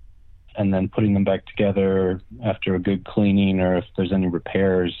 and then putting them back together after a good cleaning or if there's any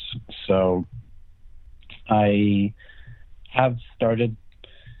repairs. So I have started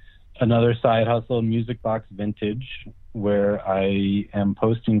another side hustle, Music Box Vintage, where I am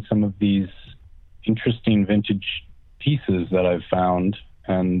posting some of these interesting vintage pieces that I've found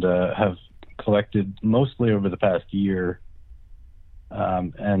and have collected mostly over the past year.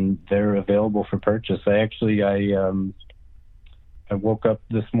 And they're available for purchase. I woke up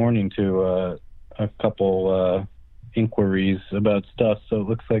this morning to a couple inquiries about stuff, so it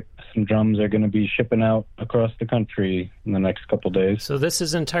looks like some drums are going to be shipping out across the country in the next couple days. So this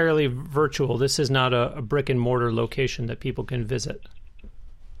is entirely virtual. This is not a brick and mortar location that people can visit.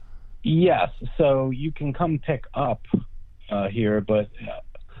 Yes, so you can come pick up here, but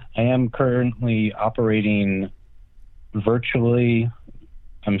I am currently operating virtually.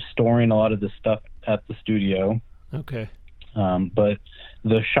 I'm storing a lot of the stuff at the studio. Okay. But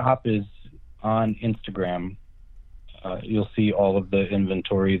the shop is on Instagram. You'll see all of the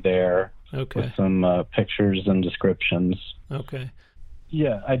inventory there. Okay. With some pictures and descriptions. Okay.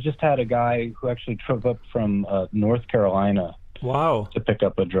 Yeah, I just had a guy who actually drove up from North Carolina. Wow. To pick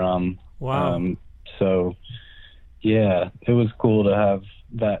up a drum. Wow. So, yeah, it was cool to have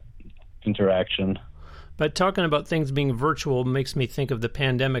that interaction. But talking about things being virtual makes me think of the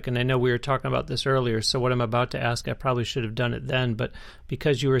pandemic, and I know we were talking about this earlier, so what I'm about to ask, I probably should have done it then, but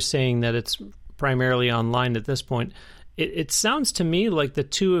because you were saying that it's primarily online at this point, it sounds to me like the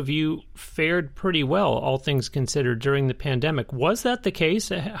two of you fared pretty well, all things considered, during the pandemic. Was that the case?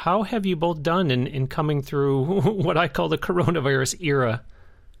 How have you both done in coming through what I call the coronavirus era?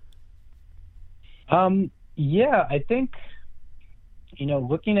 Yeah, I think,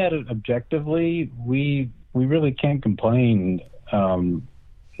 looking at it objectively, we really can't complain.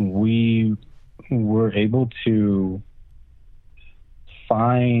 We were able to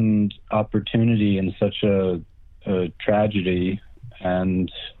find opportunity in such a tragedy,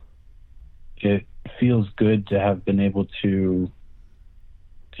 and it feels good to have been able to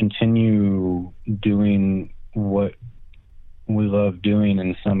continue doing what we love doing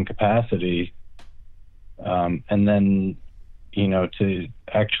in some capacity. And then, to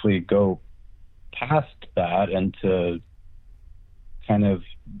actually go past that and to kind of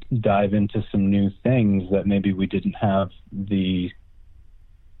dive into some new things that maybe we didn't have the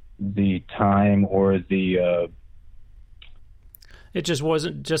time or the it just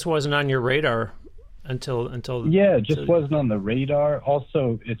wasn't on your radar until it just wasn't on the radar.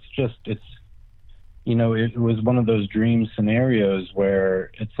 Also, it's you know, it was one of those dream scenarios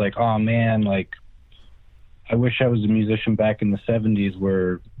where it's like, oh man, like I wish I was a musician back in the 70s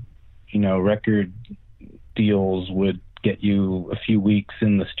where, you know, record deals would get you a few weeks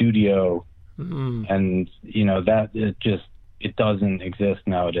in the studio. And you know, that it doesn't exist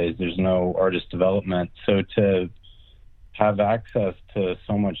nowadays. There's no artist development. So to have access to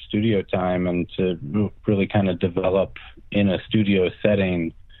so much studio time and to really kind of develop in a studio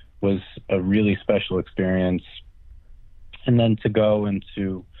setting was a really special experience. And then to go and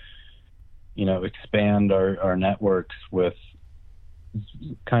to, you know, expand our networks with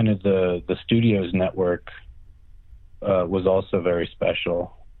kind of the studios network was also very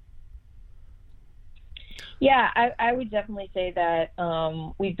special. Yeah, I would definitely say that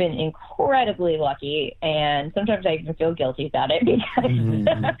we've been incredibly lucky, and sometimes I even feel guilty about it because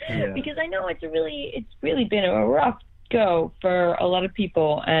because I know it's really been a rough go for a lot of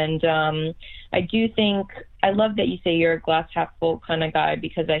people, and I do think I love that you say you're a glass half full kind of guy,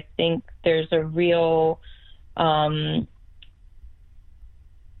 because I think there's a real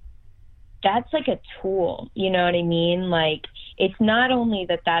that's like a tool, you know what I mean? Like, it's not only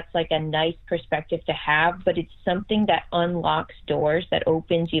that that's like a nice perspective to have, but it's something that unlocks doors, that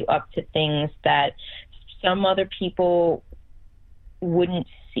opens you up to things that some other people wouldn't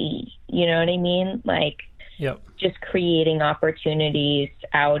see, you know what I mean? Like, just creating opportunities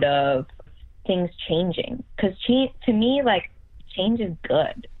out of things changing. Because to me, like, change is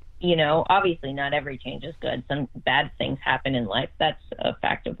good. You know, obviously not every change is good. Some bad things happen in life. That's a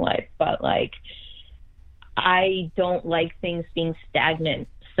fact of life. But, like, I don't like things being stagnant.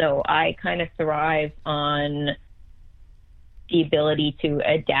 So I kind of thrive on the ability to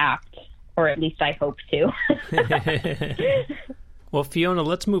adapt, or at least I hope to. Well, Fiona,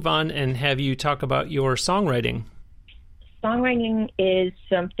 let's move on and have you talk about your songwriting. Songwriting is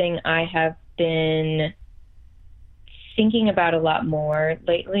something I have been thinking about a lot more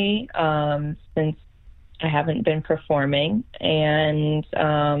lately, since I haven't been performing. And,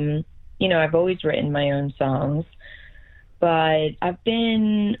 you know, I've always written my own songs, but I've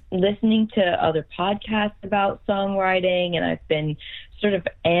been listening to other podcasts about songwriting, and I've been sort of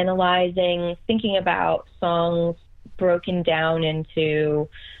analyzing, thinking about songs broken down into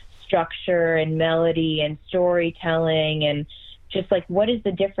structure and melody and storytelling, and just like, what is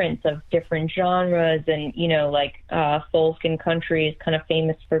the difference of different genres? And, you know, like folk and country is kind of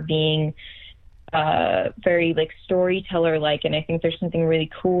famous for being very like storyteller like, and I think there's something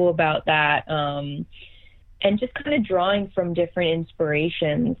really cool about that. And just kind of drawing from different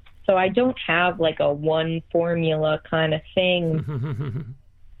inspirations. So I don't have like a one formula kind of thing,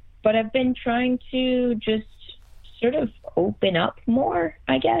 but I've been trying to just sort of open up more,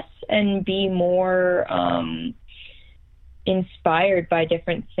 I guess, and be more inspired by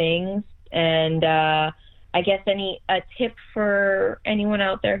different things. And I guess a tip for anyone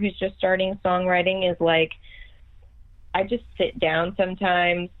out there who's just starting songwriting is, like, I just sit down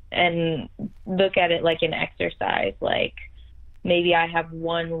sometimes and look at it like an exercise. Like, maybe I have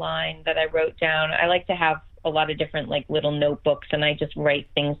one line that I wrote down. I like to have a lot of different like little notebooks, and I just write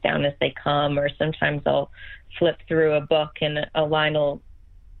things down as they come, or sometimes I'll flip through a book and a line will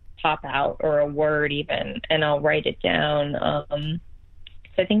pop out, or a word even, and I'll write it down.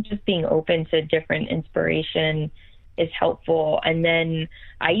 So I think just being open to different inspiration is helpful. And then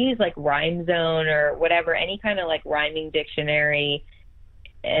I use like Rhyme Zone or whatever, any kind of like rhyming dictionary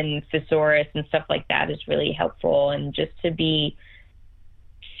and thesaurus and stuff like that is really helpful. And just to be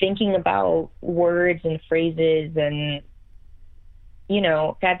thinking about words and phrases, and, you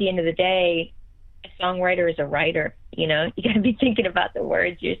know, at the end of the day, a songwriter is a writer. You know, you got to be thinking about the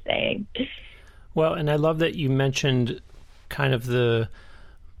words you're saying. Well, and I love that you mentioned kind of the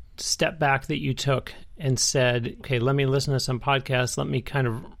step back that you took and said, okay, let me listen to some podcasts, let me kind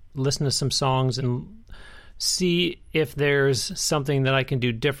of listen to some songs and see if there's something that I can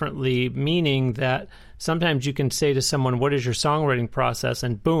do differently, meaning that sometimes you can say to someone, what is your songwriting process?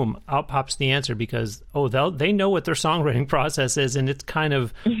 And boom, out pops the answer, because, they know what their songwriting process is, and it's kind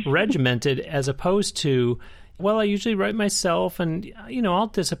of regimented, as opposed to, well, I usually write myself, and, you know, I'll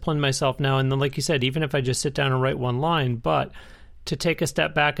discipline myself now. And then, like you said, even if I just sit down and write one line, but to take a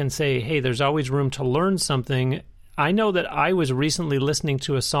step back and say, hey, there's always room to learn something. I know that I was recently listening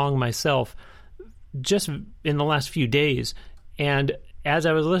to a song myself just in the last few days, and as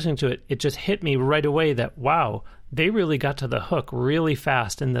I was listening to it, it just hit me right away that, wow, they really got to the hook really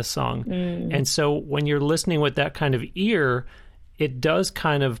fast in this song. And so when you're listening with that kind of ear, it does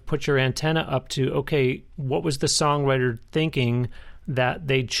kind of put your antenna up to, okay, what was the songwriter thinking that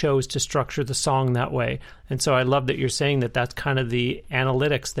they chose to structure the song that way? And so I love that you're saying that that's kind of the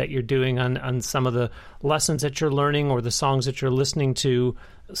analytics that you're doing on some of the lessons that you're learning or the songs that you're listening to,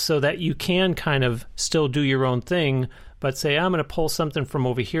 so that you can kind of still do your own thing, but say, I'm going to pull something from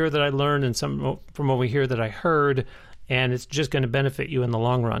over here that I learned and some from over here that I heard, and it's just going to benefit you in the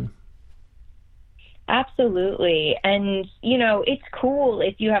long run. Absolutely. And, you know, it's cool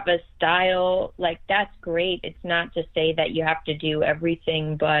if you have a style, like, that's great. It's not to say that you have to do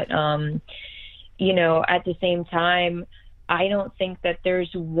everything, but, you know, at the same time, I don't think that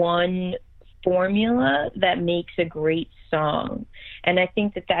there's one formula that makes a great song. And I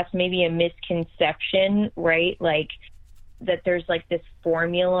think that that's maybe a misconception, right? Like, that there's like this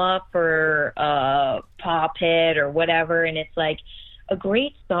formula for pop hit or whatever, and it's like, a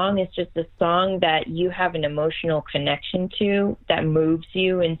great song is just a song that you have an emotional connection to, that moves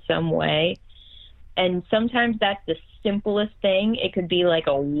you in some way. And sometimes that's the simplest thing. It could be like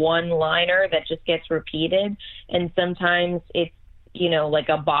a one-liner that just gets repeated, and sometimes it's, you know, like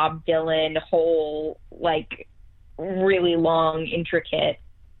a Bob Dylan whole, like, really long, intricate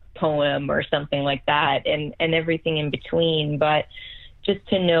poem or something like that, and everything in between. But just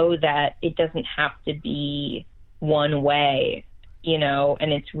to know that it doesn't have to be one way, you know,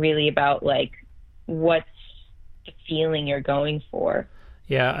 and it's really about, like, what's the feeling you're going for.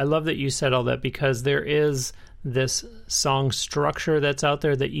 Yeah, I love that you said all that, because there is this song structure that's out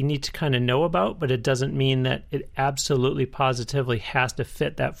there that you need to kind of know about, but it doesn't mean that it absolutely positively has to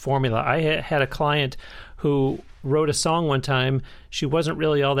fit that formula. I had a client who wrote a song one time. She wasn't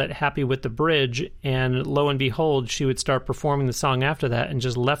really all that happy with the bridge, and lo and behold, she would start performing the song after that and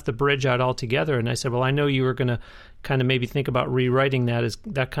just left the bridge out altogether. And I said, well, I know you were going to kind of maybe think about rewriting that. Is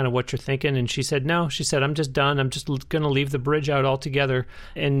that kind of what you're thinking? And she said, no. She said, I'm just done. I'm just going to leave the bridge out altogether.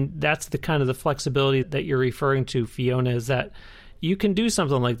 And that's the kind of the flexibility that you're referring to, Fiona, is that you can do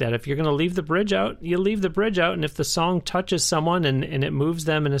something like that. If you're going to leave the bridge out, you leave the bridge out. And if the song touches someone and it moves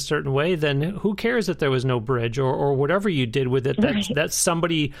them in a certain way, then who cares that there was no bridge or whatever you did with it? That's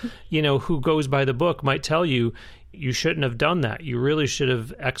somebody, you know, who goes by the book might tell you, you shouldn't have done that. You really should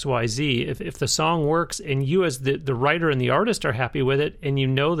have X, Y, Z. If the song works and you as the writer and the artist are happy with it, and you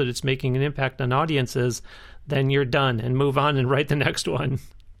know that it's making an impact on audiences, then you're done and move on and write the next one.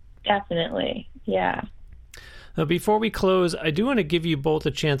 Definitely. Yeah. Now, before we close, I do want to give you both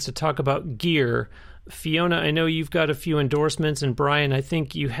a chance to talk about gear. Fiona, I know you've got a few endorsements, and Brian, I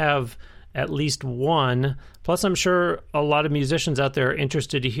think you have at least one. Plus, I'm sure a lot of musicians out there are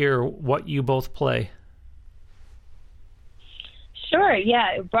interested to hear what you both play. Sure,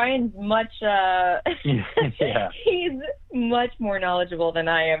 yeah. Brian's much, he's much more knowledgeable than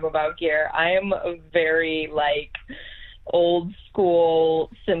I am about gear. I am a very, like, old school,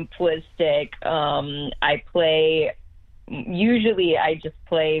 simplistic. Usually I just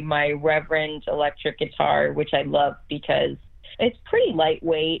play my Reverend electric guitar, which I love because it's pretty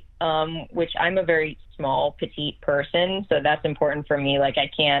lightweight, which I'm a very small, petite person, so that's important for me. Like,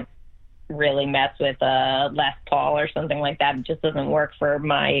 I can't really mess with a Les Paul or something like that. It just doesn't work for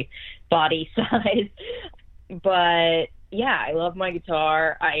my body size. But yeah, I love my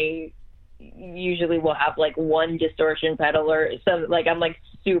guitar. I usually will have like one distortion pedal or so. Like, I'm like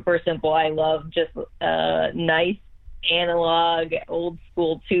super simple. I love just nice analog, old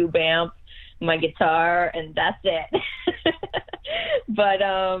school tube amp, my guitar, and that's it. But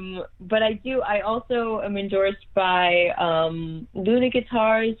I also am endorsed by Luna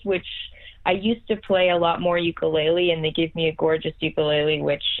Guitars, which I used to play a lot more ukulele, and they give me a gorgeous ukulele,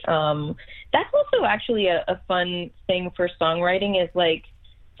 which that's also actually a fun thing for songwriting, is like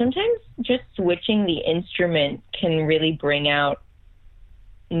sometimes just switching the instrument can really bring out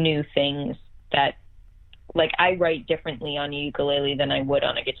new things that, like, I write differently on a ukulele than I would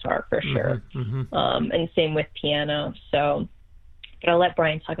on a guitar for sure. Mm-hmm. And same with piano. So, but I'll let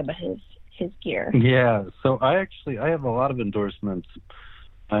Brian talk about his gear. Yeah. So I have a lot of endorsements.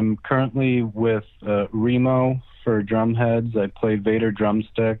 I'm currently with Remo for drum heads. I play Vader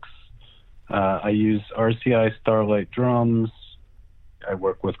drumsticks. I use RCI Starlight drums. I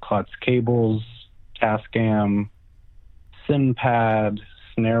work with Klotz cables, Tascam, Simpad,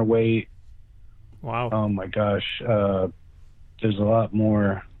 snare weight. Wow. Oh my gosh. There's a lot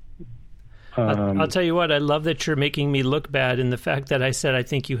more. I'll tell you what, I love that you're making me look bad in the fact that I said I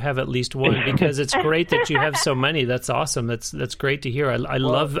think you have at least one, because it's great that you have so many. That's awesome. That's great to hear. I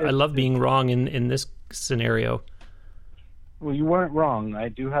love being wrong in this scenario. Well, you weren't wrong. I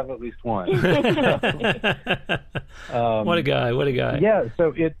do have at least one. What a guy! What a guy! Yeah.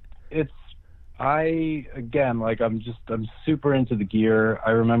 So I'm super into the gear.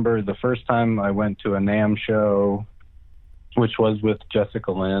 I remember the first time I went to a NAMM show, which was with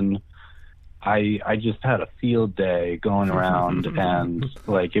Jessica Lynn. I just had a field day going around, and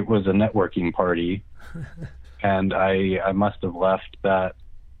like it was a networking party, and I must have left that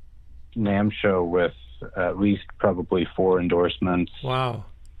NAMM show with at least probably 4 endorsements. Wow.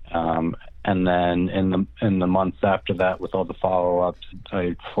 And then in the months after that, with all the follow-ups,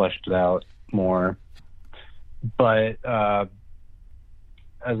 I fleshed it out more. But as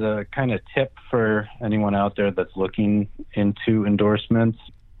a kind of tip for anyone out there that's looking into endorsements,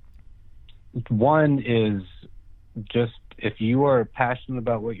 one is just if you are passionate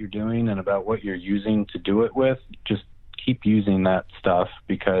about what you're doing and about what you're using to do it with, just keep using that stuff,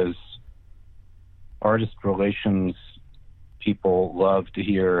 because artist relations people love to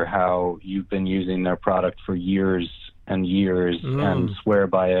hear how you've been using their product for years and years and swear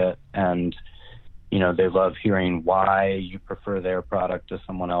by it. And, you know, they love hearing why you prefer their product to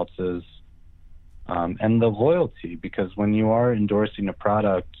someone else's. And the loyalty, because when you are endorsing a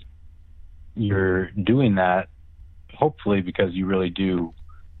product, you're doing that hopefully because you really do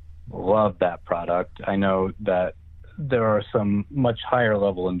love that product. I know that there are some much higher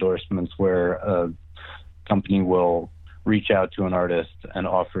level endorsements where a company will reach out to an artist and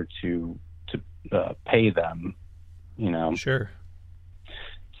offer to pay them, you know. Sure.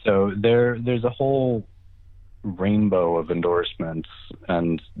 So there's a whole rainbow of endorsements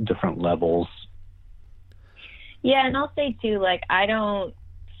and different levels. Yeah, and I'll say too, like, I don't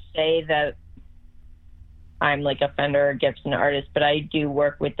say that I'm like a Fender or Gibson artist, but I do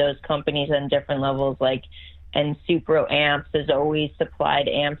work with those companies on different levels, like, and Supro Amps has always supplied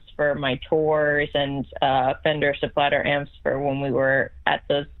amps for my tours, and Fender supplied our amps for when we were at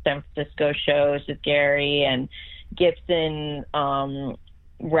those San Francisco shows with Gary, and Gibson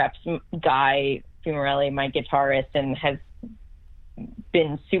reps Guy Fumarelli, my guitarist, and has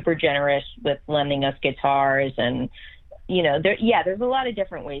been super generous with lending us guitars. And, you know, there's a lot of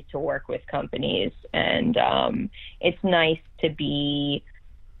different ways to work with companies, and it's nice to be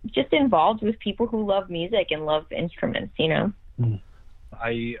just involved with people who love music and love instruments, you know.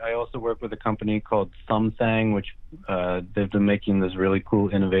 I also work with a company called Something, which they've been making this really cool,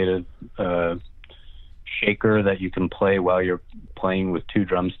 innovative shaker that you can play while you're playing with 2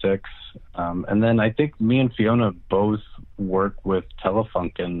 drumsticks. And then I think me and Fiona both work with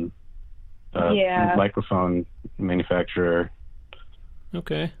Telefunken, microphone manufacturer.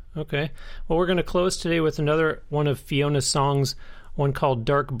 Okay. Well, we're going to close today with another one of Fiona's songs, one called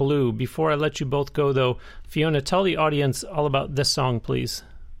Dark Blue. Before I let you both go, though, Fiona, tell the audience all about this song, please.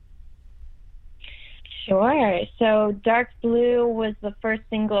 Sure. So Dark Blue was the first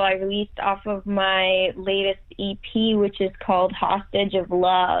single I released off of my latest EP, which is called Hostage of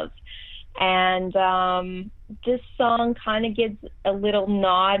Love. And this song kind of gives a little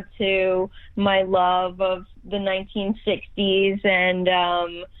nod to my love of the 1960s.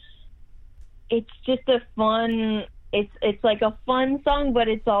 And it's just a fun... It's like a fun song, but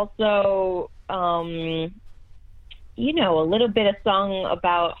it's also, you know, a little bit of song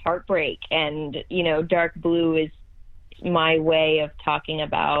about heartbreak. And, you know, Dark Blue is my way of talking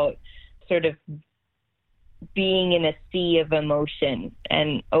about sort of being in a sea of emotion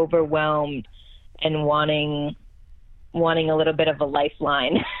and overwhelmed and wanting a little bit of a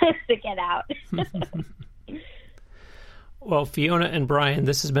lifeline to get out. Well, Fiona and Brian,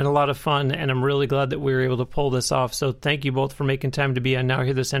 this has been a lot of fun, and I'm really glad that we were able to pull this off. So thank you both for making time to be on Now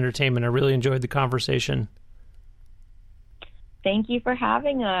Hear This Entertainment. I really enjoyed the conversation. Thank you for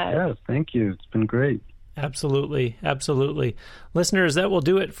having us. Yeah, thank you. It's been great. Absolutely. Listeners, that will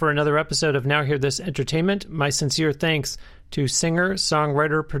do it for another episode of Now Hear This Entertainment. My sincere thanks to singer,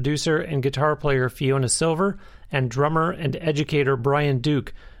 songwriter, producer, and guitar player Fiona Silver and drummer and educator Brian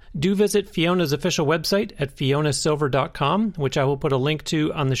Duke. Do visit Fiona's official website at fionasilver.com, which I will put a link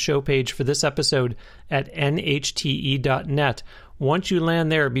to on the show page for this episode at nhte.net. Once you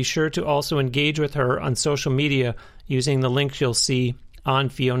land there, be sure to also engage with her on social media using the links you'll see on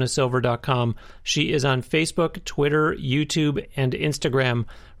fionasilver.com. She is on Facebook, Twitter, YouTube, and Instagram.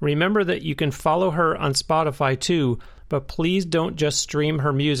 Remember that you can follow her on Spotify too, but please don't just stream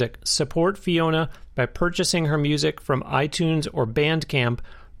her music. Support Fiona by purchasing her music from iTunes or Bandcamp,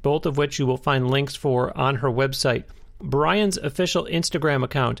 both of which you will find links for on her website. Brian's official Instagram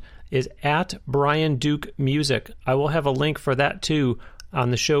account is at Brian Duke Music. I will have a link for that too on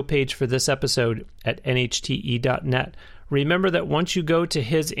the show page for this episode at nhte.net. Remember that once you go to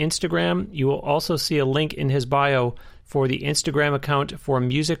his Instagram, you will also see a link in his bio for the Instagram account for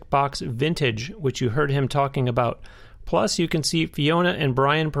Music Box Vintage, which you heard him talking about. Plus, you can see Fiona and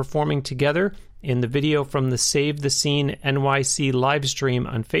Brian performing together in the video from the Save the Scene NYC live stream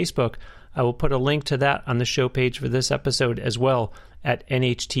on Facebook. I will put a link to that on the show page for this episode as well at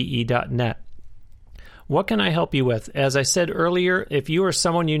nhte.net. What can I help you with? As I said earlier, if you or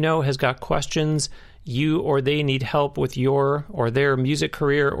someone you know has got questions, you or they need help with your or their music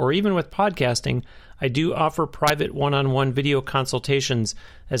career or even with podcasting, I do offer private one-on-one video consultations.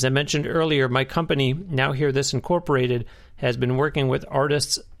 As I mentioned earlier, my company, Now Hear This Incorporated, has been working with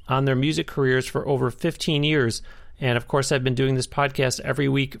artists on their music careers for over 15 years. And of course, I've been doing this podcast every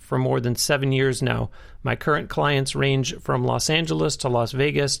week for more than 7 years now. My current clients range from Los Angeles to Las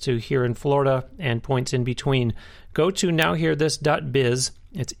Vegas to here in Florida and points in between. Go to nowhearthis.biz.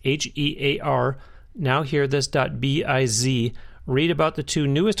 It's HEAR, nowhearthis.biz. Read about the 2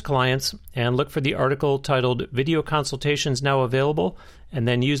 newest clients and look for the article titled Video Consultations Now Available, and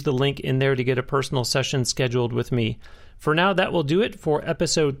then use the link in there to get a personal session scheduled with me. For now, that will do it for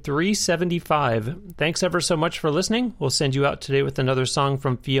episode 375. Thanks ever so much for listening. We'll send you out today with another song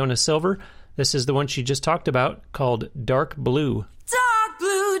from Fiona Silver. This is the one she just talked about, called Dark Blue. Dark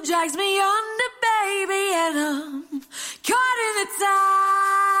blue drags me under, baby, and I'm caught in the tide.